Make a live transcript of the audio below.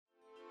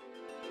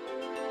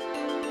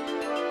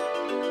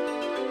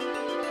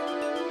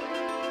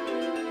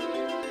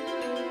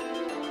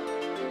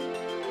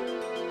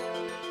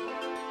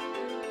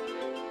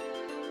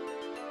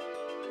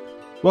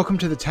Welcome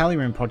to the Tally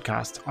Room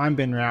podcast. I'm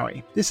Ben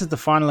Rowie. This is the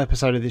final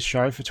episode of this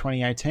show for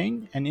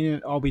 2018, and in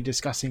it I'll be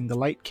discussing the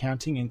late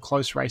counting and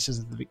close races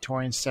of the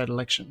Victorian state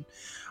election.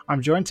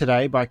 I'm joined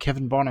today by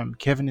Kevin Bonham.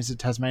 Kevin is a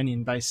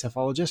Tasmanian-based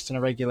cephalogist and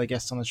a regular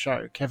guest on the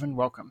show. Kevin,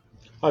 welcome.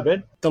 Hi,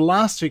 Ben. The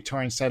last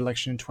Victorian state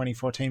election in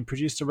 2014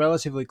 produced a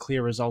relatively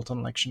clear result on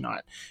election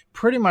night.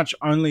 Pretty much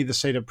only the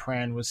seat of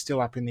Prahran was still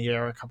up in the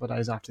air a couple of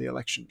days after the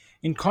election.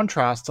 In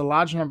contrast, a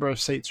large number of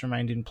seats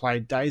remained in play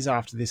days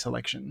after this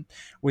election,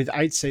 with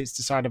 8 seats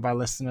decided by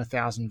less than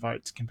 1,000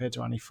 votes compared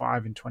to only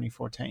 5 in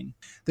 2014.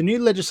 The new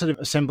Legislative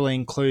Assembly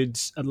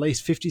includes at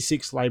least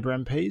 56 Labor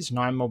MPs,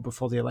 9 more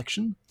before the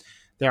election.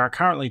 There are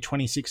currently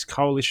 26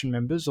 coalition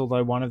members,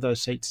 although one of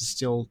those seats is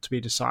still to be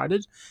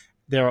decided.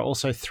 There are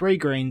also 3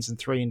 Greens and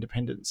 3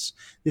 Independents.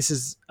 This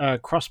is a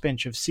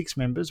crossbench of 6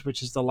 members,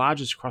 which is the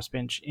largest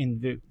crossbench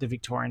in the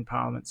Victorian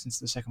Parliament since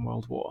the Second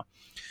World War.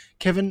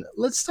 Kevin,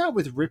 let's start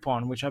with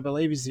Ripon, which I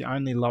believe is the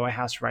only lower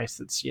house race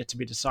that's yet to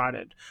be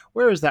decided.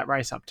 Where is that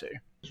race up to?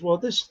 Well,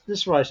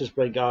 this race has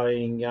been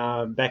going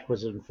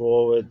backwards and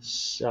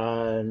forwards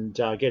and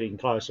getting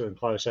closer and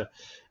closer,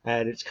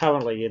 and it's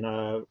currently in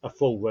a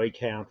full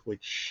recount,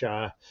 which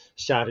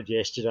started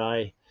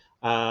yesterday.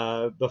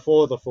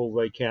 Before the full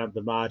recount,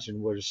 the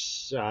margin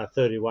was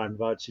 31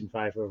 votes in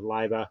favour of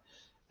Labor,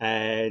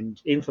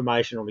 and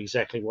information on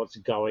exactly what's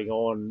going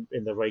on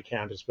in the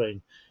recount has been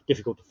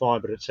difficult to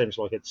find, but it seems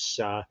like it's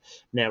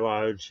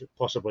narrowed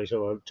possibly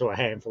to a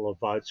handful of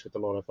votes, with a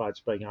lot of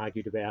votes being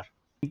argued about.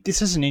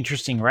 This is an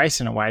interesting race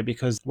in a way,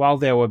 because while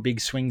there were big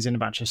swings in a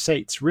bunch of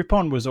seats,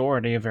 Ripon was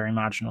already a very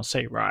marginal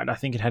seat, right? I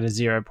think it had a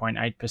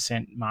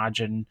 0.8%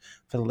 margin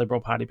for the Liberal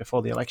Party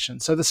before the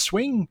election. So the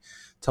swing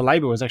to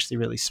Labor was actually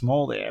really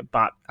small there,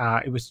 but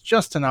it was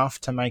just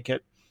enough to make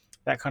it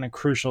that kind of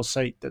crucial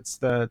seat that's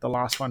the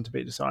last one to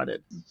be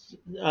decided.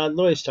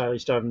 Louise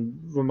Taylor's done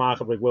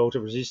remarkably well to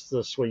resist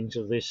the swing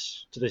to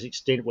this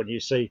extent. When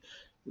you see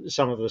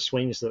some of the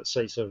swings that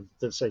seats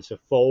have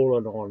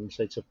fallen on,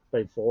 seats have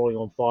been falling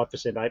on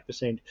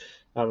 5%,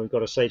 8%. We've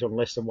got a seat on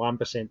less than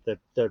 1%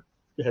 that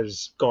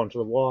has gone to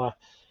the wire,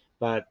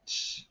 but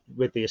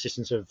with the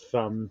assistance of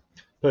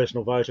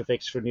personal vote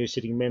effects for a new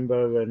sitting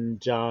member,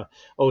 and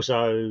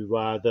also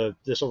the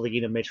sort of the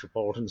inner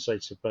metropolitan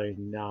seats have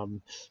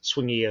been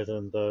swingier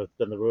than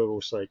the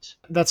rural seats.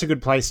 That's a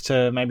good place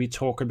to maybe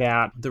talk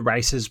about the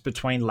races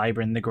between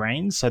Labor and the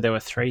Greens. So there were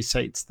 3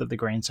 seats that the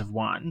Greens have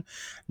won.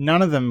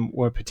 None of them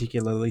were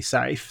particularly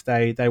safe.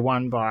 They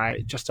won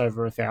by just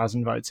over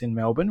 1,000 votes in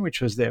Melbourne, which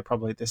was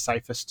probably the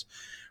safest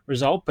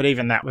result, but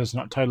even that was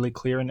not totally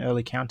clear in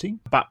early counting.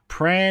 But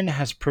Prahran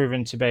has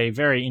proven to be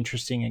very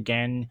interesting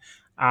again.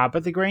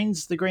 But the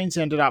Greens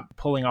ended up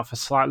pulling off a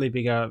slightly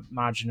bigger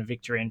margin of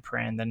victory in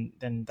Prahran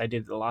than they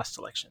did the last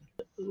election.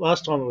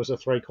 Last time it was a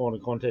 3-corner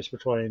contest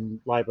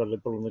between Labor,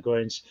 Liberal and the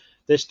Greens.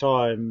 This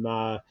time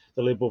the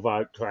Liberal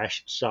vote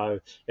crashed, so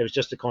it was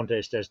just a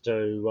contest as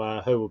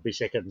to who would be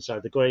second.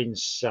 So the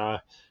Greens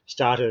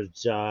started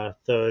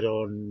third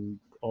on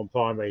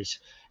primaries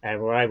and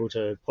were able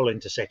to pull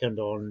into second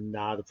on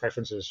the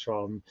preferences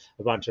from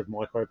a bunch of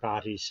micro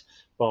parties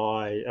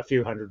by a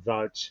few hundred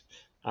votes.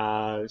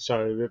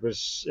 So it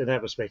was, in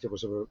that respect, it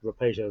was a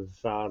repeat of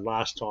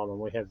last time, and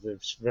we have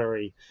this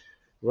very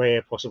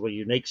rare, possibly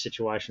unique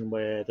situation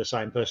where the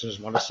same person has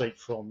won a seat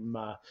from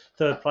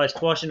third place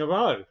twice in a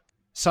row.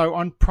 So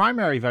on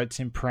primary votes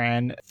in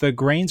Prahran, the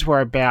Greens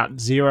were about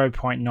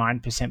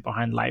 0.9%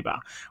 behind Labor,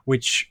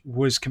 which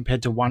was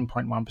compared to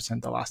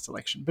 1.1% the last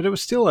election. But it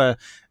was still a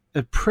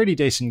pretty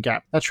decent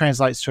gap. That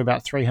translates to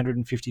about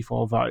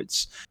 354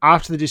 votes.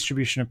 After the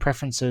distribution of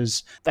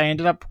preferences, they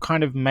ended up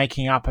kind of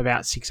making up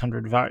about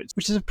 600 votes,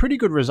 which is a pretty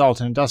good result,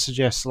 and it does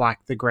suggest like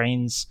the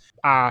Greens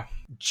are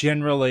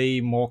generally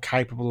more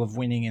capable of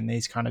winning in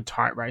these kind of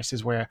tight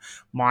races where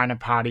minor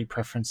party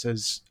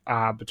preferences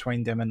are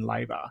between them and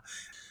Labor.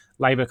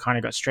 Labor kind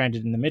of got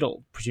stranded in the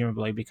middle,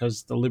 presumably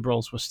because the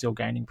Liberals were still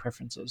gaining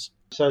preferences.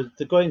 So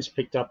the Greens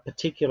picked up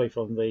particularly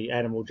from the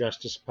Animal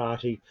Justice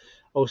Party,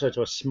 also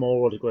to a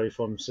smaller degree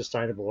from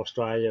Sustainable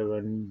Australia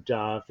and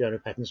Fiona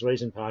Patton's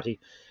Reason Party.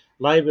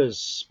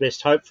 Labor's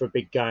best hope for a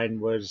big gain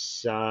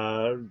was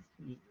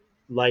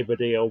Labor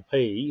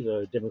DLP,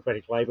 the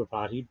Democratic Labor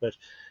Party, but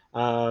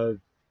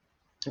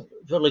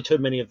probably too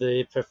many of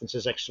the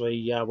preferences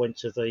actually went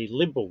to the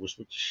Liberals,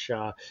 which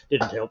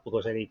didn't help,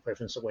 because any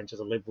preference that went to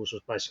the Liberals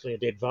was basically a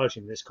dead vote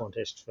in this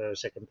contest for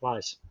second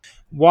place.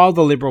 While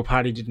the Liberal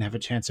Party didn't have a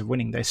chance of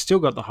winning, they still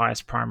got the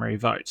highest primary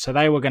vote, so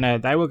they were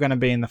gonna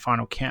be in the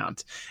final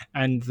count,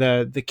 and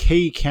the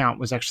key count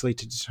was actually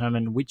to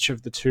determine which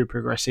of the 2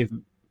 progressive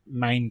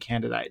main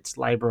candidates,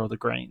 Labor or the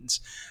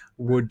Greens,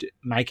 would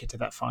make it to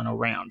that final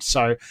round.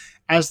 So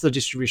as the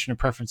distribution of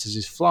preferences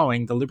is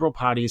flowing, the Liberal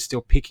Party is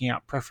still picking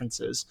up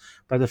preferences,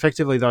 but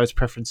effectively those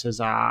preferences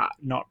are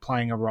not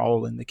playing a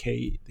role in the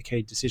key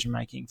decision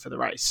making for the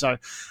race. So,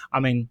 I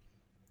mean,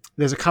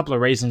 there's a couple of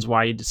reasons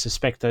why you'd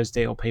suspect those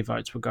DLP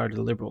votes would go to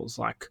the Liberals.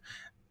 Like,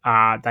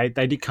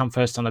 they did come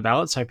first on the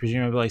ballot, so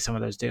presumably some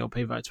of those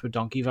DLP votes were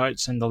donkey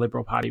votes, and the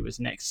Liberal Party was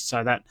next.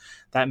 So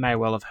that may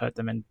well have hurt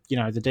them. And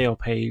the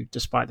DLP,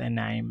 despite their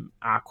name,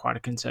 are quite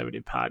a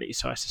conservative party.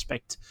 So I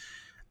suspect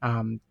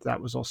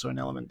that was also an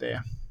element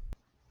there.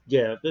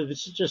 Yeah,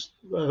 it's just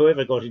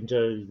whoever got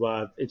into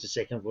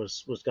second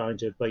was going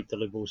to beat the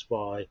Liberals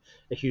by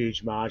a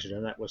huge margin,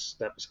 and that was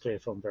clear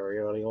from very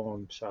early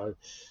on. So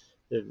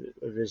it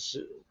was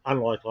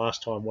unlike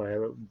last time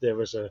where there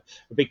was a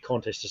big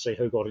contest to see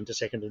who got into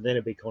second, and then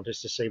a big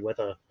contest to see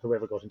whether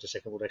whoever got into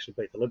second would actually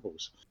beat the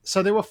Liberals.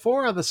 So there were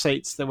 4 other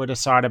seats that were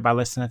decided by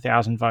less than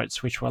 1,000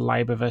 votes, which were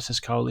Labor versus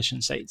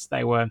Coalition seats.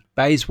 They were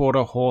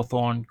Bayswater,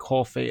 Hawthorn,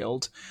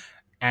 Caulfield,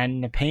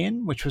 and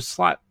Nepean, which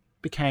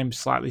became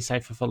slightly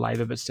safer for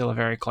Labor, but still a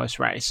very close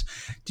race.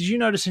 Did you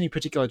notice any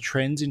particular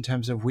trends in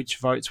terms of which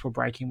votes were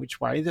breaking which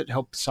way that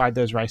helped decide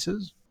those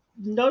races?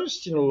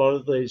 Noticed in a lot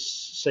of these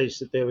seats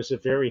that there was a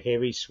very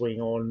heavy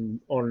swing on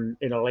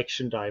in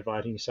election day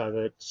voting, so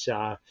that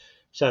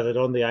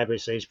on the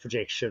ABC's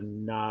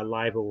projection,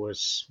 Labor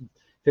was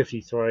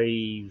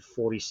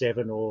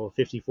 53-47 or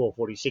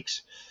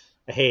 54-46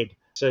 ahead.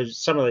 So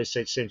some of these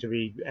seats seemed to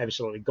be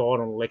absolutely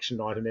gone on election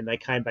night, and then they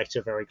came back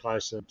to very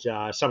close, and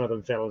some of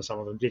them fell and some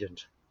of them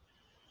didn't.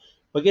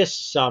 I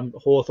guess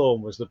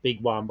Hawthorn was the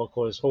big one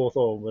because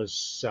Hawthorn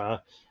was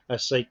a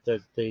seat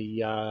that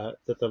the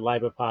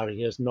Labor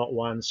Party has not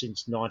won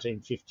since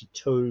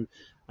 1952,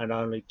 and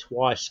only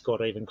twice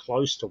got even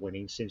close to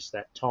winning since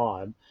that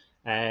time.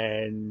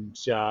 And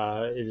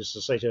it is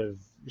the seat of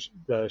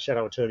the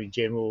Shadow Attorney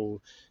General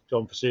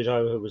John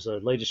Pesutto, who was a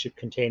leadership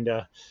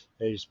contender,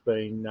 who's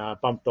been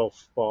bumped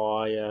off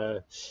by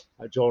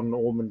John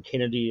Ormond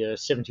Kennedy, a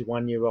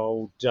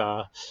 71-year-old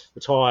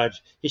retired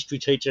history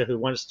teacher who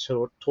once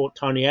taught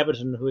Tony Abbott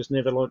and who has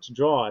never learnt to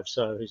drive.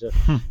 So he's a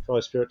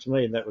fellow spirit to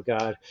me in that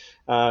regard.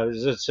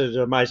 It's an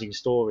amazing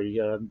story,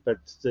 but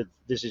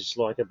this is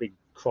like a big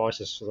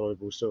crisis for the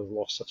Liberals to have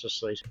lost such a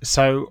seat.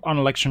 So on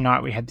election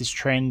night, we had this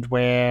trend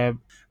where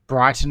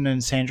Brighton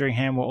and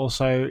Sandringham were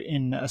also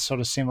in a sort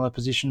of similar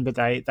position, but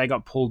they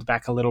got pulled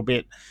back a little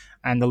bit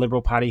and the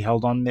Liberal Party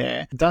held on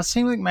there. It does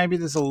seem like maybe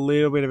there's a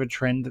little bit of a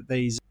trend that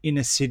these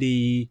inner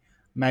city,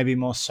 maybe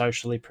more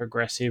socially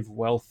progressive,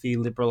 wealthy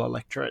Liberal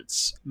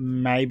electorates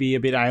may be a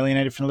bit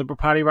alienated from the Liberal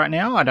Party right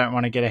now. I don't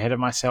want to get ahead of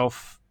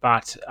myself,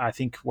 but I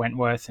think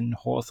Wentworth and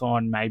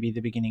Hawthorn may be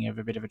the beginning of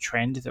a bit of a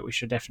trend that we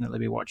should definitely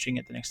be watching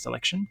at the next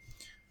election.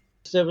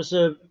 There was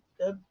a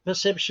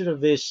perception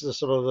of this, the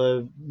sort of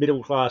the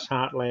middle class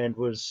heartland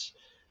was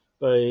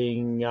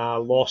being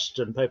lost,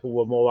 and people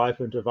were more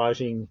open to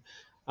voting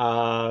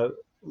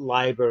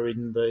Labor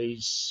in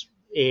these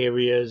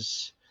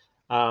areas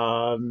that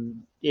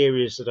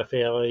are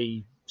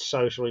fairly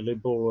socially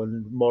liberal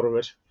and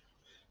moderate,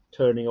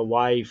 turning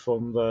away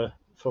from the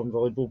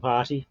Liberal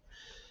Party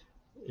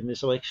in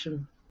this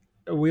election.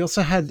 We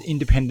also had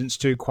independents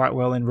do quite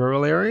well in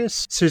rural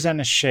areas.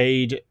 Susanna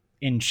Sheed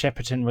in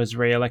Shepparton was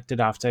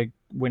re-elected after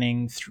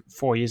winning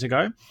 4 years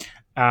ago.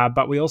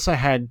 But we also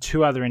had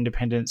 2 other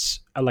independents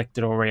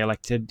elected or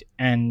re-elected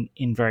and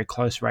in very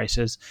close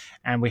races.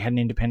 And we had an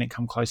independent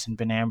come close in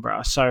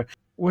Benambra. So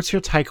what's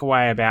your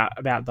takeaway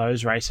about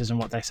those races and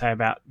what they say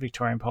about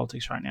Victorian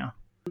politics right now?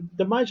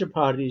 The major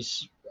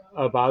parties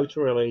are both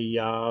really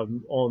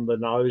on the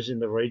nose in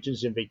the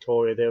regions in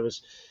Victoria. There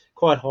was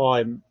quite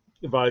high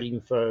voting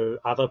for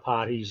other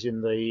parties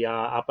in the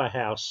upper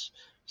house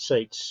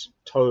seats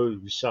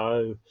too.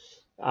 So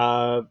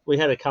we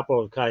had a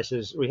couple of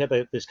cases. We had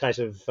this case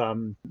of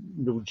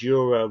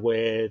Mildura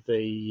where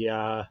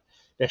the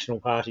National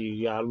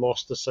Party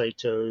lost the seat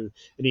to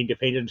an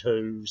independent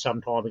who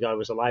some time ago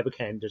was a Labor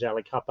candidate,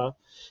 Ali Cupper.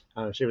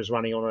 She was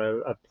running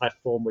on a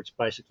platform which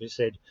basically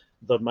said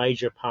the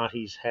major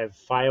parties have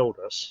failed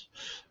us,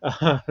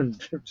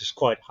 just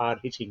quite hard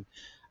hitting.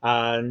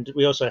 And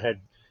we also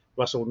had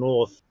Russell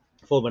North,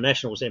 former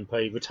Nationals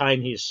MP,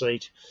 retain his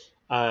seat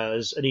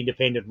as an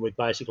independent with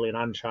basically an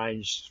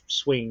unchanged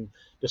swing,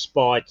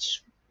 despite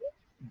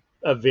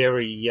a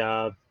very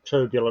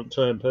turbulent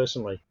term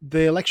personally.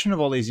 The election of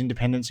all these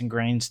independents and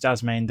Greens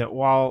does mean that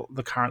while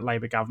the current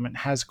Labor government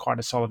has quite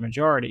a solid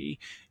majority,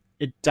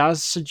 it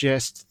does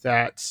suggest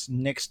that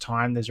next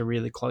time there's a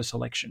really close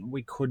election,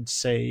 we could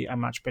see a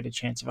much better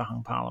chance of a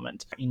hung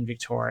parliament in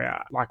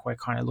Victoria, like we're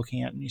kind of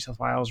looking at New South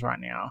Wales right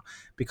now,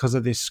 because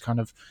of this kind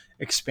of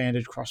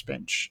expanded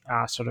crossbench,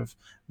 sort of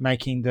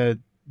making the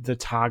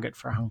target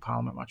for a hung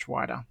parliament much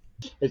wider.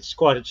 It's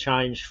quite a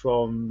change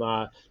from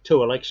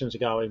 2 elections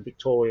ago in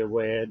Victoria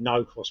where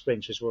no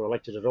crossbenchers were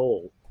elected at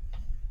all.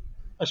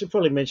 I should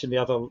probably mention the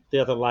other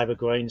Labor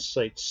Greens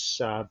seats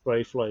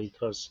briefly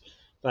because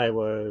they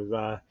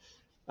were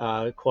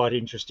quite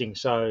interesting.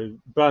 So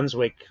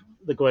Brunswick,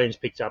 the Greens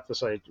picked up the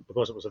seat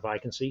because it was a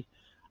vacancy.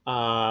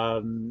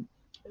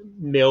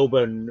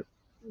 Melbourne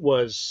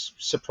was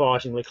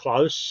surprisingly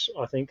close.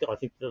 I think a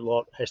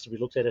lot has to be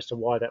looked at as to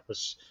why that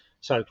was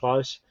so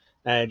close.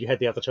 And you had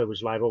the other two,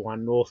 was Labor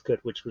won Northcote,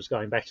 which was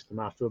going back to them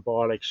after a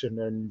by-election,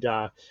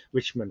 and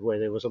Richmond, where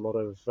there was a lot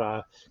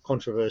of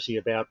controversy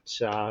about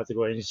the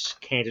Greens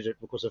candidate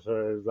because of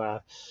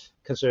her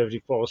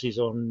conservative policies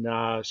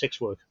on sex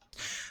work.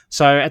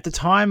 So at the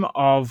time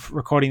of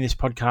recording this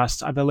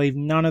podcast, I believe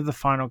none of the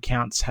final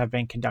counts have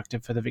been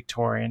conducted for the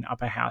Victorian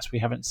upper house. We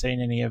haven't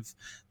seen any of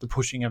the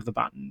pushing of the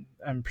button,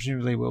 and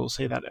presumably we'll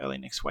see that early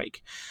next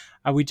week.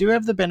 We do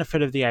have the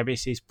benefit of the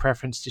ABC's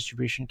preference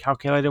distribution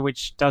calculator,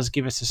 which does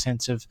give us a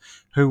sense of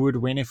who would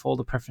win if all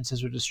the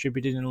preferences were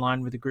distributed in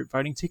line with the group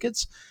voting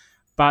tickets.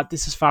 But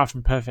this is far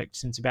from perfect,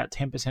 since about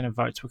 10% of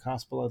votes were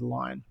cast below the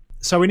line.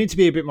 So we need to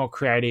be a bit more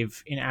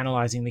creative in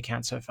analysing the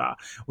count so far,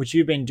 which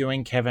you've been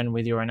doing, Kevin,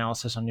 with your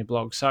analysis on your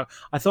blog. So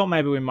I thought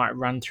maybe we might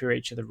run through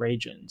each of the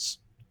regions.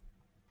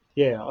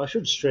 Yeah, I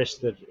should stress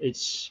that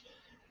it's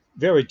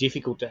very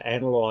difficult to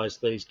analyse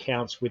these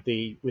counts with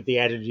the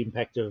added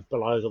impact of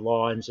below the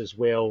lines as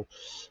well.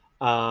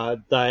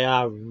 They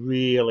are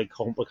really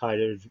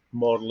complicated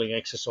modelling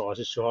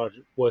exercises to try to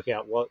work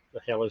out what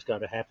the hell is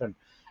going to happen.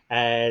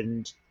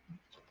 And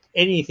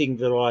anything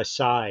that I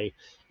say,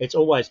 it's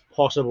always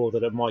possible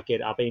that it might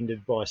get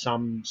upended by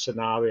some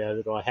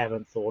scenario that I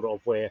haven't thought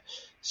of, where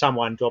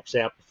someone drops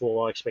out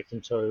before I expect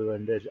them to,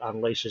 and it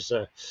unleashes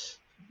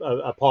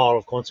a pile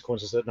of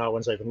consequences that no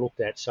one's even looked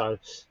at. So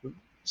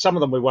some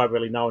of them we won't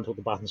really know until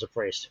the buttons are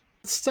pressed.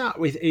 Let's start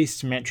with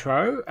East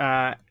Metro.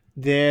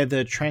 They're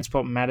the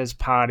Transport Matters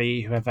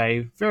party, who have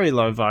a very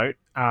low vote,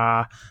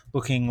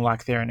 looking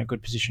like they're in a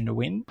good position to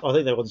win. I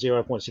think they've got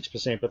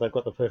 0.6%, but they've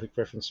got the perfect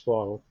preference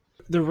spiral.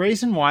 The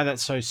reason why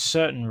that's so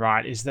certain,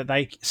 right, is that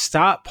they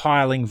start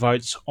piling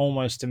votes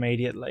almost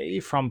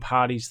immediately from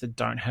parties that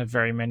don't have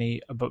very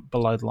many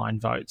below the line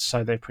votes,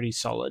 so they're pretty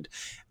solid.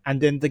 And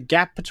then the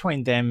gap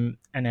between them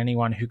and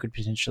anyone who could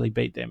potentially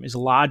beat them is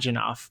large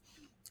enough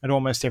at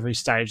almost every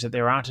stage that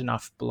there aren't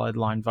enough below the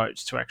line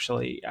votes to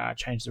actually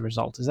change the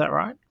result. Is that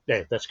right?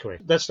 Yeah, that's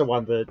correct. That's the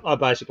one that I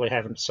basically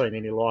haven't seen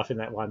any life in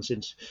that one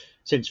since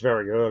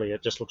very early.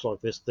 It just looks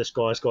like this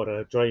guy's got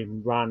a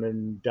dream run,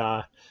 and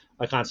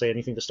I can't see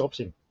anything that stops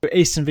him.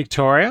 Eastern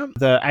Victoria,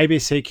 the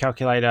ABC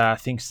calculator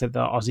thinks that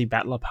the Aussie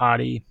Battler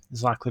Party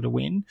is likely to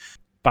win,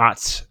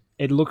 but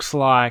it looks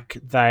like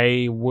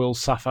they will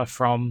suffer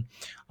from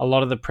a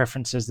lot of the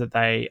preferences that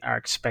they are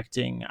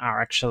expecting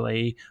are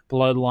actually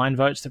below the line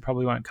votes that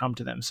probably won't come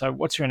to them. So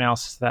what's your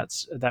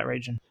analysis of that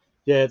region?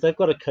 Yeah, they've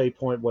got a key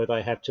point where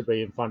they have to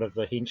be in front of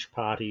the Hinch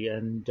party,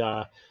 and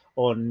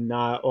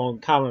on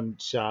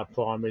current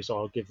primaries,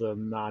 I'll give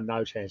them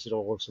no chance at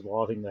all of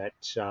surviving that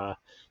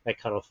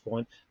cut-off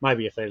point.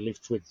 Maybe if they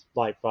lift with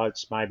late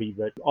votes, maybe,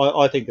 but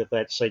I think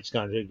that seat's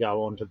going to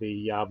go on to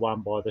be won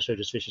by the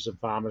Shooters, Fishers and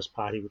Farmers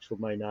party, which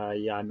will mean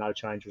a no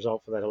change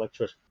result for that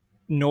electorate.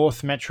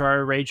 North Metro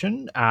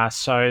region.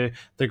 So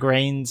the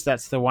Greens,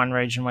 that's the one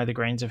region where the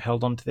Greens have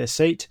held on to their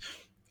seat.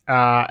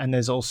 And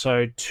there's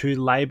also two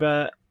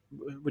Labor,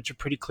 which are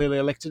pretty clearly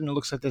elected, and it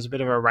looks like there's a bit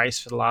of a race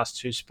for the last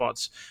two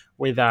spots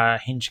with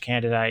Hinch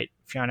candidate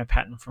Fiona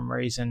Patten from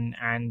Reason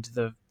and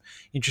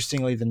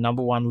interestingly the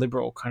number one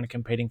Liberal kind of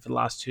competing for the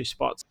last two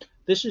spots.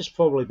 This is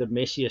probably the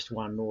messiest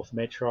one, North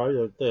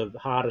Metro, the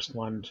hardest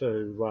one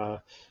to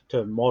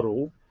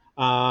model.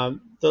 The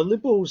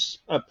Liberals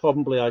are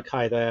probably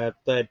okay.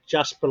 They're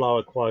just below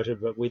a quota,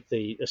 but with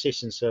the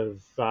assistance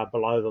of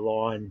below the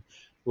line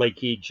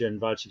leakage and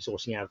votes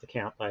exhausting out of the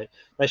count,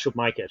 they should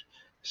make it.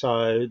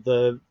 So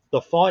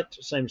the fight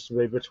seems to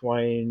be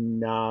between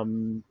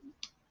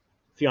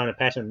Fiona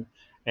Patten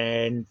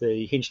and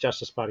the Hinch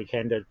Justice Party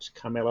candidate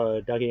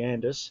Carmela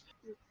Dougie-Anders.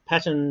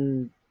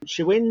 Patten,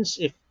 she wins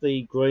if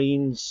the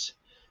Greens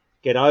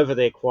get over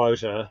their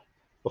quota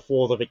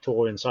before the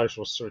Victorian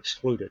Socialists are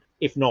excluded.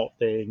 If not,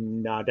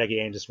 then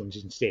Dougie-Anders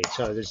wins instead.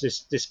 So there's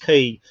this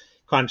key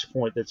crunch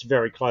point that's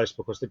very close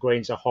because the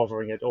Greens are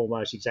hovering at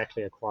almost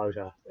exactly a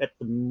quota. At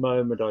the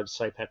moment, I'd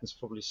say Patten's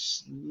probably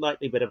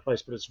slightly better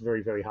placed, but it's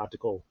very, very hard to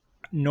call.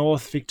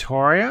 North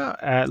Victoria,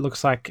 it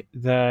looks like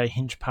the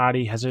Hinch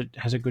party has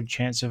a good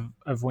chance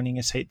of winning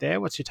a seat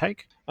there. What's your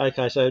take?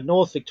 Okay, so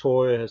North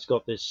Victoria has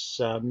got this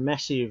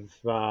massive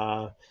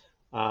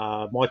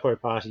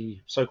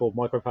micro-party, so-called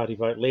micro-party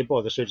vote led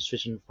by the Shooters,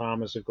 Fishers and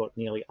Farmers, who've got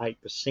nearly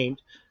 8%,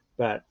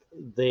 but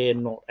they're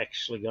not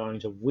actually going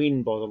to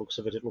win by the looks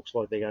of it. It looks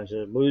like they're going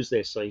to lose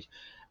their seat,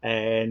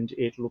 and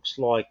it looks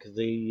like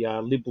the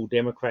Liberal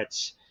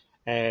Democrats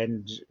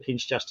and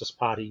Hinch Justice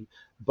Party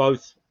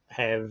both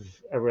have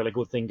a really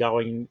good thing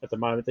going at the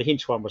moment. The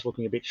Hinch one was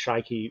looking a bit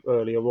shaky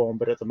earlier on,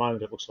 but at the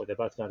moment it looks like they're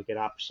both going to get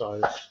up. So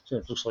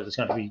it looks like there's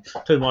going to be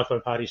two micro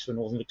parties for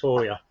Northern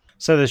Victoria.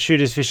 So the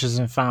Shooters, Fishers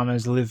and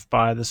Farmers live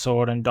by the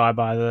sword and die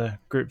by the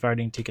group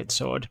voting ticket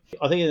sword.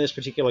 I think in this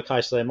particular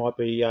case they might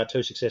be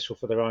too successful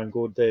for their own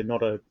good. They're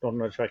not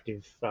an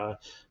attractive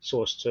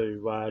source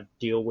to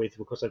deal with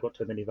because they've got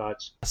too many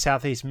votes.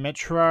 Southeast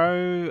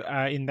Metro,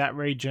 in that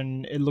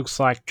region, it looks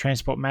like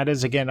Transport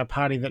Matters, again, a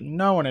party that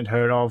no one had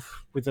heard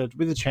of, with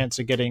a chance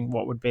of getting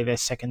what would be their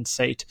second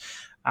seat,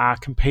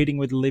 competing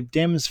with Lib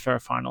Dems for a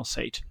final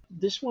seat.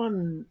 This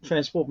one,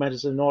 Transport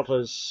Matters are not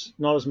as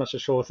much a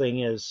sure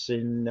thing as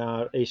in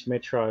East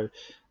Metro.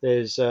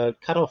 There's a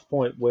cut-off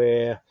point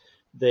where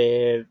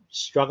they're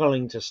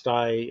struggling to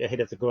stay ahead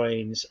of the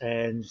Greens,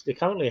 and they're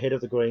currently ahead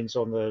of the Greens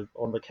on the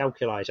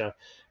calculator.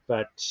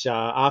 But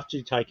after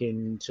you take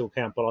into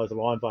account below the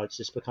line votes,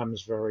 this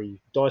becomes very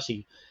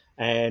dicey.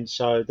 And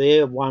so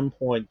their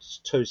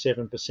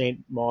 1.27%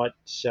 might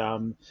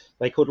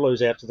they could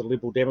lose out to the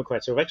Liberal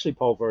Democrats, who have actually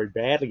polled very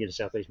badly in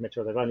South East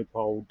Metro. They've only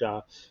polled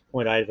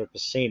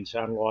 0.8%,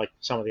 unlike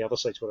some of the other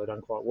seats where they've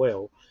done quite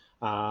well.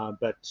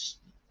 But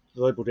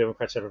the Liberal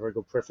Democrats have a very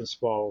good preference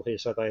poll here,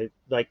 so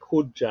they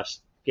could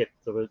just get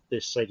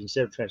this seat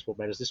instead of Transport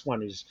Matters. This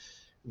one is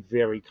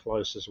very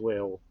close as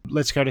well.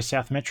 Let's go to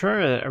South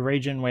Metro, a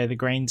region where the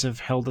Greens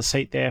have held a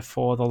seat there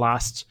for the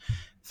last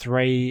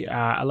three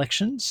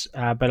elections,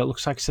 but it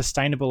looks like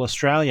Sustainable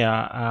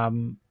Australia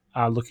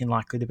are looking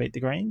likely to beat the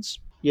Greens.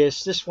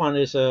 Yes, this one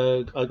is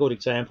a good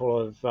example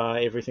of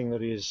everything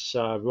that is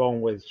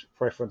wrong with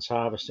preference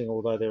harvesting,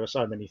 although there are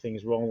so many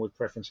things wrong with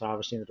preference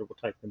harvesting that it will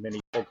take them many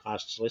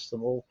podcasts to list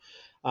them all.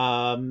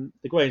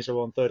 The Greens are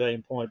on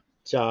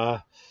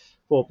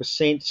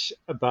 13.4%,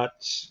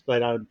 but they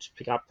don't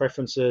pick up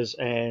preferences,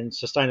 and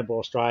Sustainable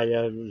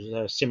Australia, who's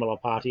a similar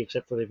party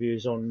except for their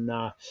views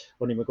on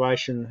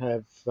immigration,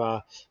 have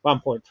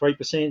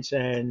 1.3%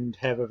 and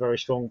have a very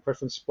strong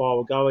preference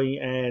spiral going,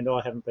 and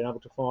I haven't been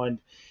able to find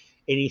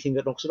anything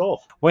that knocks it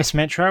off. West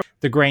Metro,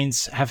 the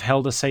Greens have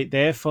held a seat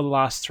there for the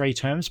last three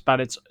terms, but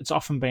it's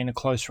often been a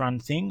close run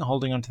thing,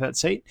 holding onto that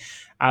seat.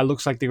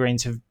 Looks like the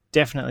Greens have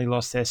definitely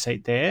lost their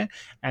seat there,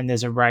 and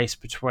there's a race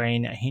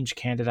between a Hinch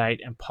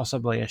candidate and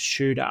possibly a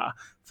shooter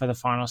for the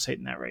final seat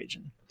in that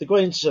region. The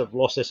Greens have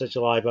lost their seat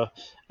to Labor,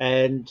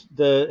 and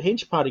the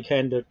Hinch Party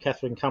candidate,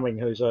 Catherine Cumming,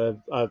 who's a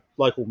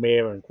local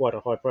mayor and quite a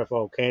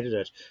high-profile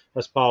candidate,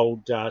 has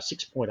polled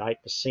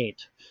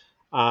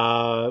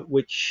 6.8%,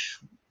 which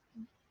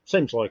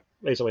seems like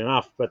easily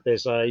enough, but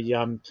there's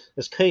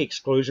key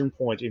exclusion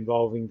point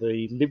involving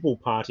the Liberal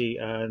Party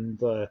and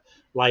the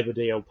Labor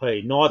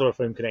DLP, neither of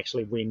whom can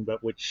actually win,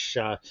 but which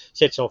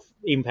sets off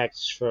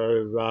impacts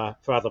for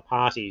other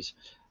parties.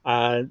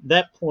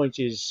 That point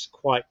is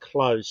quite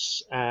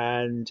close,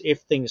 and if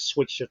things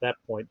switch at that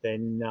point,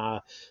 then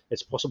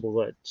it's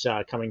possible that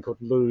Cumming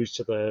could lose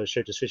to the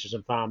Shooters, Fishers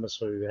and Farmers,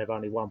 who have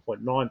only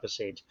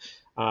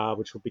 1.9%,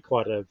 which would be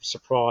quite a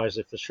surprise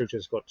if the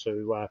Shooters got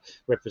to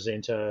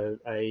represent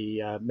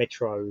a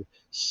Metro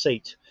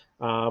seat.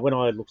 When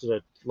I looked at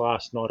it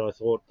last night, I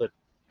thought that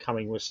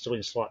Cumming was still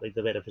in slightly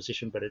the better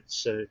position, but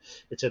it's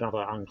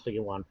another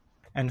unclear one.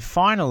 And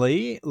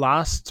finally,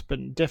 last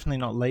but definitely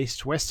not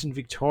least, Western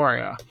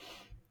Victoria.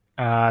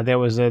 There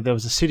was a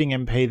sitting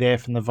MP there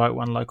from the Vote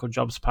One Local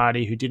Jobs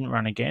Party who didn't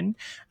run again,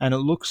 and it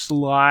looks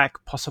like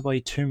possibly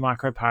two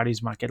micro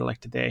parties might get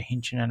elected there,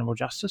 Hinch and Animal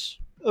Justice.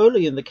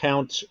 Early in the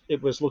count,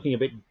 it was looking a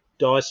bit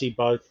dicey,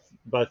 both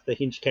the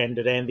Hinch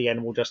candidate and the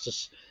Animal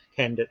Justice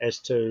candidate, as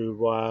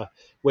to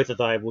whether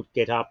they would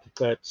get up.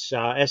 But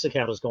as the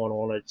count has gone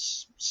on,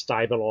 it's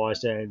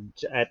stabilised, and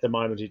at the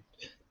moment it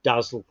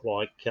does look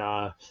like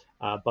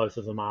both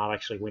of them are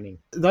actually winning.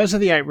 Those are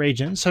the 8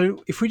 regions.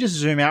 So if we just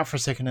zoom out for a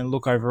second and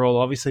look overall,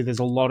 obviously there's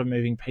a lot of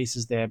moving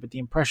pieces there, but the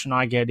impression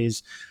I get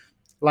is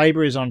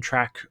Labor is on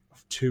track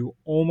to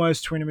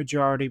almost win a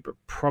majority, but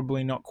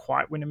probably not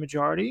quite win a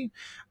majority,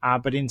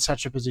 but in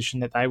such a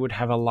position that they would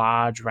have a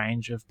large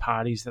range of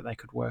parties that they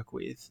could work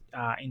with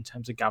in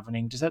terms of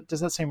governing. Does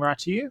that seem right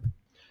to you?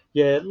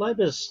 Yeah,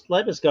 Labor's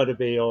going to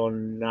be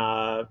on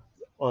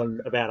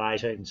about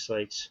 18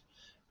 seats.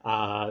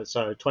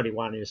 So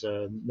 21 is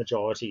a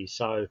majority.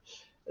 So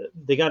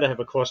they're going to have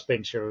a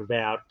crossbench of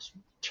about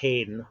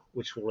 10,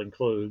 which will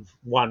include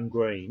one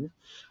Green.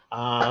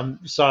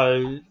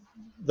 So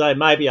they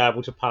may be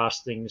able to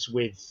pass things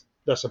with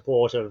the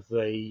support of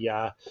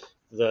the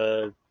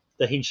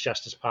Hinch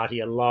Justice Party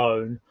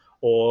alone,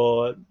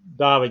 or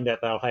barring that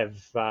they'll have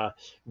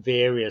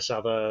various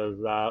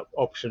other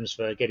options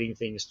for getting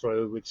things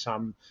through with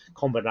some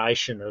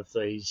combination of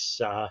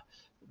these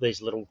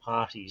little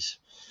parties.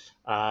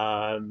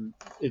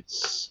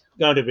 It's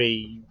going to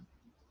be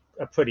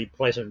a pretty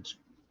pleasant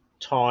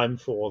time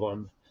for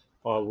them,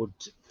 I would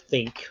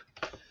think.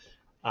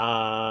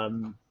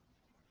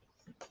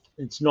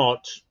 It's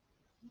not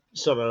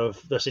sort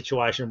of the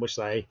situation in which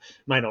they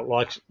may not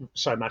like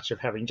so much of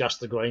having just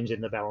the Greens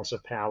in the balance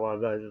of power.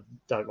 They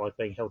don't like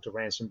being held to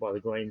ransom by the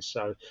Greens.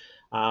 So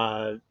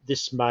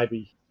this may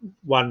be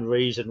one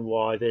reason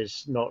why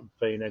there's not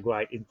been a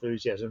great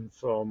enthusiasm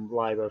from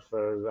Labor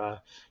for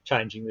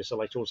changing this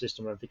electoral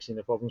system and fixing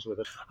the problems with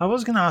it. I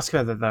was going to ask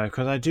about that, though,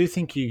 because I do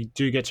think you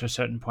do get to a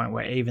certain point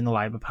where even the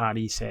Labor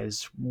Party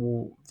says,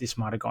 well, this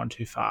might have gone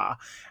too far.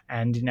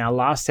 And in our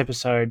last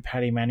episode,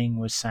 Paddy Manning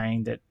was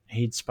saying that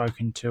he'd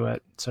spoken to a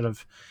sort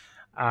of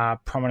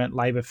prominent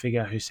Labor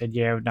figure who said,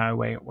 yeah, no,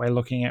 we're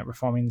looking at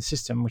reforming the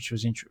system, which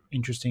was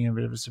interesting and a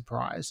bit of a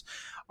surprise.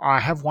 I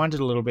have wondered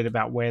a little bit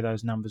about where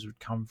those numbers would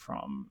come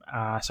from.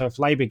 So if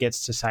Labor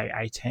gets to, say,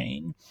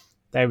 18,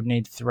 they would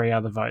need 3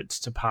 other votes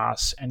to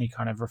pass any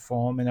kind of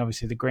reform, and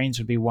obviously the Greens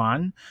would be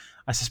one.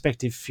 I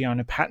suspect if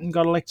Fiona Patten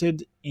got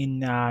elected in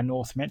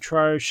North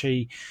Metro,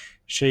 she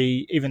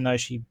even though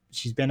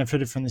she's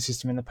benefited from the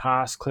system in the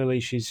past, clearly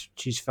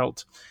she's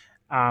felt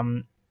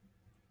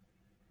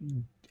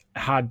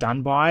hard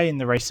done by in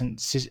the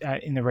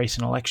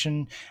recent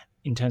election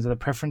in terms of the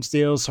preference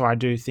deals. So I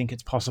do think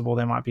it's possible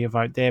there might be a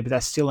vote there, but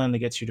that still only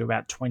gets you to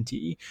about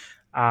 20.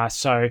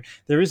 So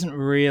there isn't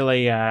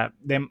really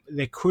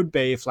there could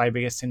be, if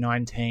Labor gets to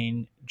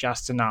 19,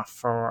 just enough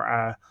for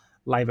a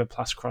Labor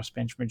plus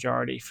crossbench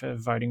majority for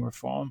voting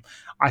reform.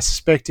 I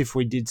suspect if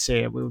we did see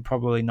it, we would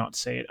probably not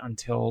see it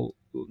until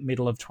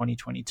middle of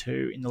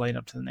 2022 in the lead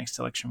up to the next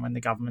election, when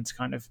the government's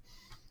kind of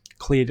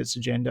cleared its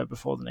agenda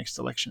before the next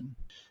election.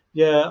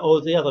 Yeah,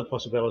 or the other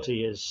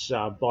possibility is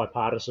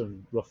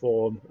bipartisan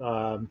reform.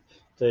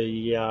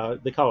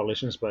 The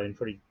coalition's been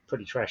pretty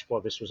trashed by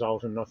this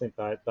result, and I think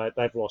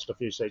they've lost a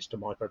few seats to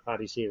micro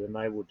parties here, and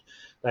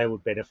they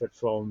would benefit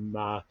from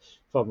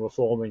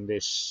reforming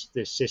this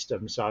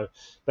system. So,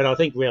 but I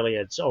think really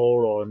it's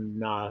all on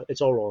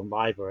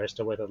Labor as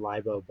to whether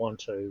Labor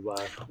want to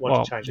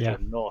change it or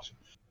not.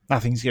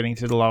 Nothing's getting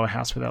to the lower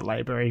house without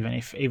Labor, even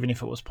if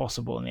it was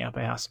possible in the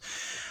upper house.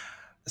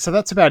 So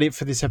that's about it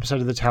for this episode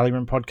of the Tally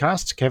Room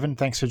podcast. Kevin,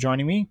 thanks for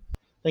joining me.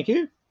 Thank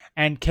you.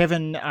 And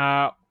Kevin,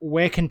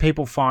 where can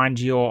people find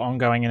your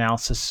ongoing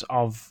analysis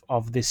of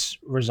this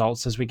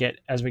results as we get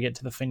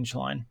to the finish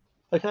line?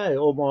 Okay,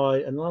 all my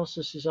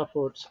analysis is up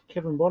at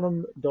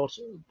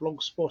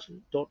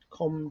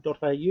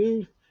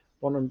kevinbonham.blogspot.com.au,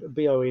 Bonham,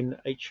 Bonham,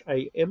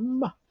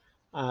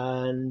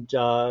 and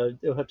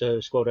you'll have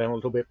to scroll down a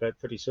little bit, but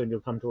pretty soon you'll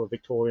come to a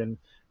Victorian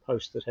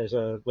post that has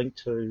a link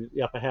to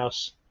the upper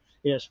house.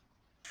 Yes.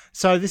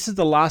 So this is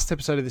the last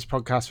episode of this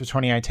podcast for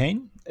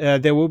 2018.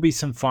 There will be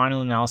some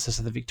final analysis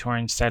of the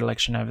Victorian state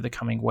election over the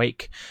coming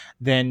week.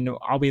 Then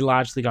I'll be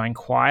largely going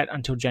quiet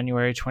until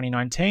January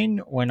 2019,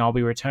 when I'll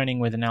be returning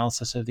with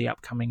analysis of the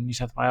upcoming New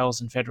South Wales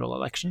and federal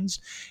elections,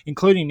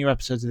 including new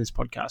episodes of this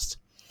podcast.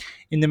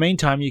 In the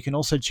meantime, you can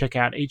also check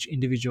out each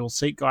individual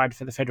seat guide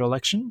for the federal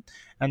election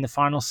and the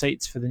final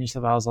seats for the New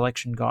South Wales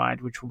election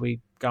guide, which will be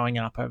going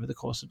up over the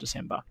course of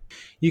December.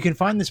 You can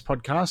find this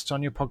podcast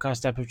on your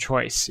podcast app of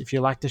choice. If you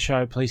like the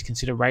show, please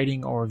consider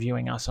rating or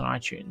reviewing us on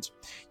iTunes.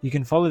 You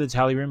can follow The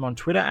Tally Room on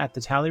Twitter at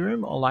The Tally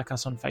Room, or like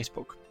us on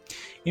Facebook.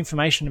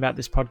 Information about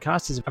this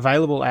podcast is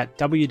available at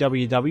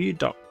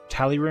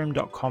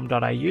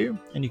www.tallyroom.com.au,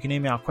 and you can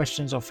email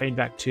questions or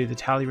feedback to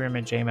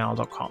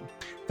thetallyroom@gmail.com.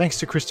 Thanks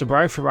to Chris de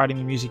Bro for writing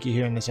the music you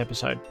hear in this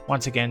episode.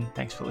 Once again,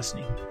 thanks for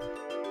listening.